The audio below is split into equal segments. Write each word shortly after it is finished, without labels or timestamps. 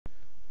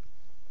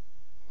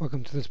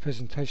Welcome to this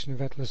presentation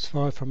of Atlas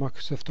 5 from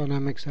Microsoft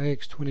Dynamics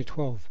AX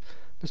 2012.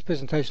 This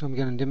presentation I'm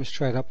going to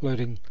demonstrate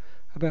uploading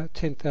about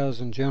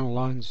 10,000 journal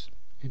lines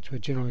into a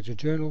general ledger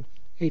journal.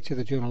 Each of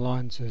the journal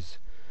lines is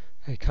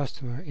a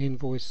customer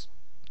invoice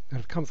that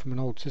have come from an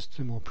old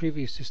system or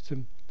previous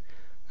system.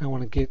 I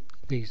want to get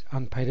these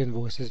unpaid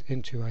invoices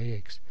into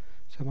AX.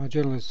 So my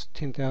journal is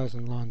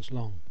 10,000 lines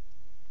long.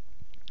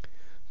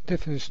 The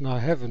definition I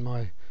have in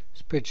my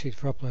spreadsheet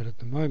for upload at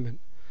the moment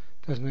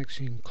doesn't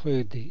actually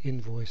include the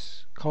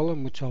invoice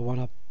column, which I want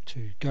up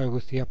to go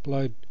with the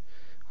upload.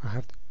 I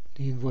have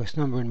the invoice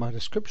number in my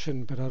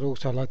description, but I'd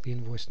also like the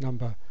invoice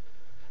number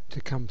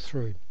to come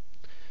through.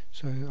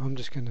 So I'm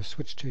just going to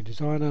switch to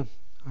designer.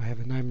 I have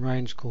a name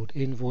range called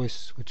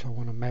invoice, which I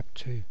want to map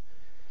to.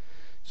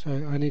 So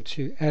I need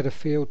to add a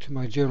field to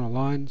my journal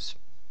lines.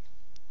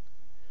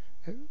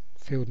 That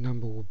field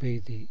number will be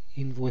the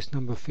invoice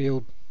number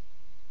field.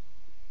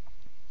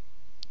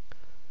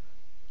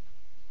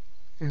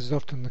 As is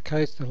often the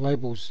case, the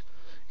labels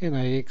in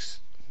AX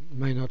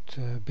may not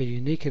be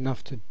unique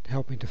enough to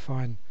help me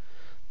define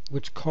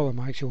which column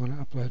I actually want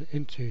to upload it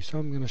into. So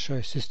I'm going to show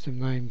system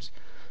names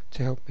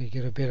to help me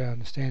get a better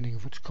understanding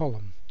of which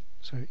column.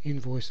 So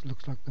invoice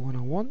looks like the one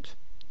I want.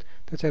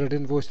 That's added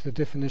invoice to the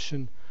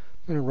definition.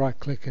 I'm going to right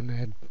click and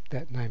add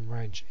that name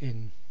range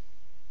in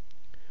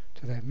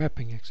to that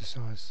mapping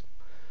exercise.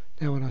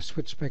 Now when I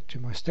switch back to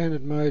my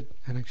standard mode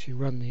and actually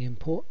run the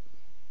import,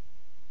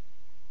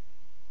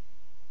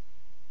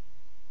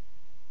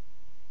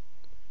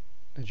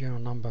 the journal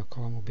number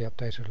column will be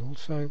updated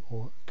also,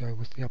 or go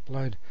with the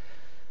upload.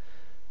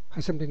 I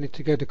simply need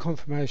to go to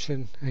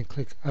confirmation and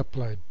click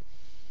upload.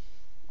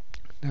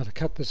 Now to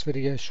cut this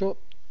video short,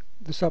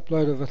 this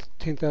upload of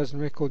 10,000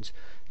 records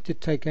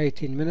did take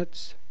 18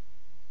 minutes,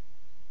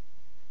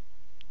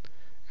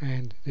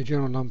 and the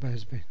journal number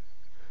has been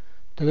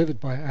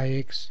delivered by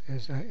AX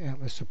as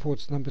Atlas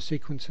supports number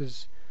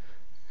sequences,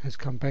 has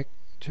come back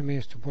to me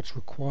as to what's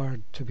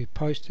required to be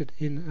posted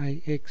in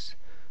AX.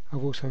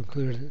 I've also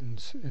included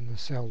it in the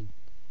cell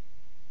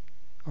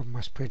of my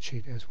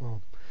spreadsheet as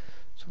well.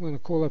 So I'm going to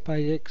call up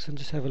AX and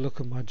just have a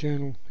look at my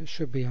journal. It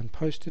should be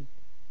unposted.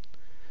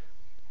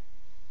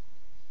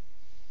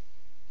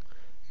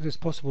 It is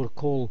possible to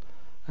call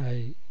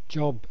a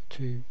job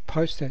to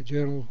post that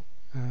journal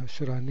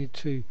should I need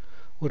to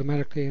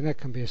automatically, and that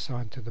can be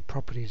assigned to the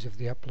properties of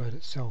the upload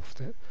itself,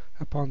 that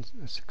upon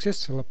a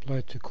successful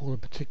upload to call a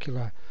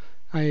particular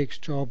AX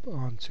job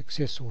on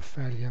success or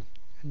failure,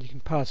 and you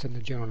can pass in the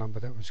journal number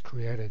that was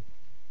created.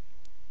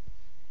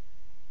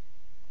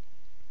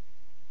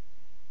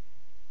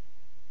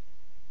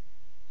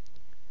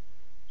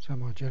 So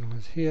my journal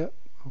is here.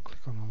 I'll click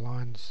on the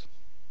lines.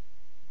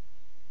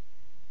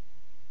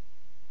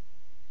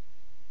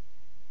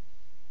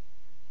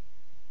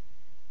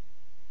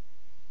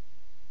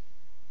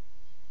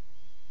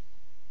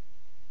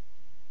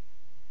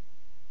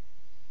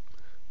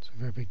 It's a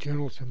very big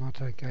journal, so it might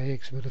take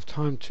AX a bit of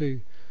time to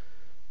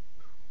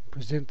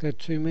present that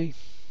to me.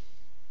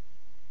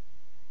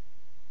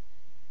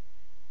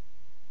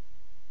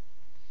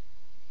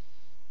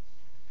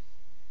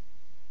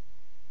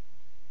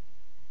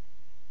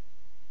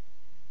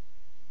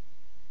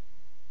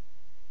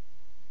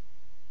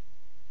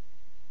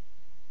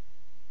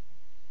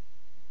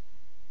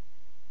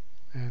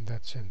 And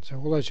that's in. So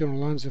all those journal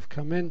lines have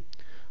come in,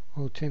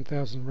 all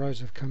 10,000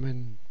 rows have come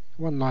in,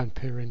 one line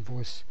per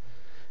invoice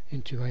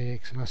into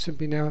AX, and I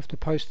simply now have to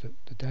post it.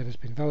 The data has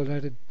been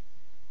validated.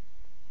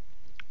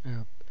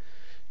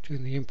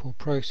 During the import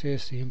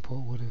process, the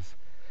import would have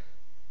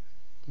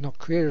not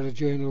created a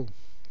journal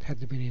had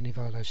there been any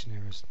validation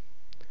errors.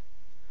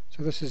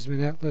 So this has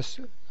been Atlas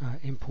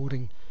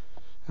importing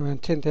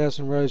around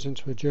 10,000 rows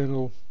into a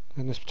journal.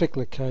 In this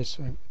particular case,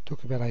 it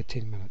took about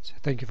 18 minutes.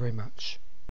 Thank you very much.